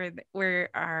else, we're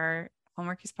our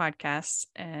Hallmarkies Podcast.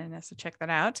 And so check that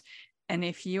out. And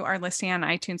if you are listening on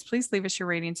iTunes, please leave us your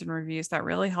ratings and reviews. That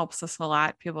really helps us a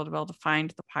lot, people to be able to find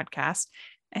the podcast.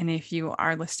 And if you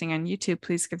are listening on YouTube,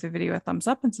 please give the video a thumbs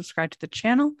up and subscribe to the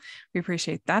channel. We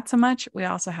appreciate that so much. We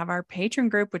also have our Patreon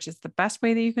group, which is the best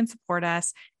way that you can support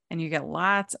us. And you get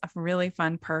lots of really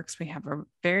fun perks. We have a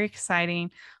very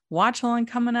exciting watch along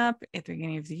coming up at the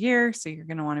beginning of the year, so you're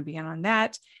going to want to be in on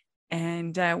that.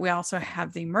 And we also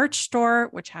have the merch store,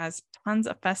 which has tons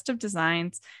of festive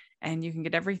designs, and you can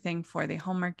get everything for the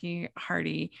Hallmarky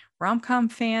Hearty rom-com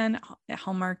fan,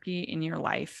 Hallmarky in your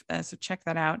life. So check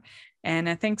that out.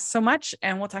 And thanks so much,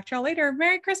 and we'll talk to y'all later.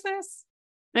 Merry Christmas.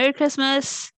 Merry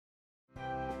Christmas.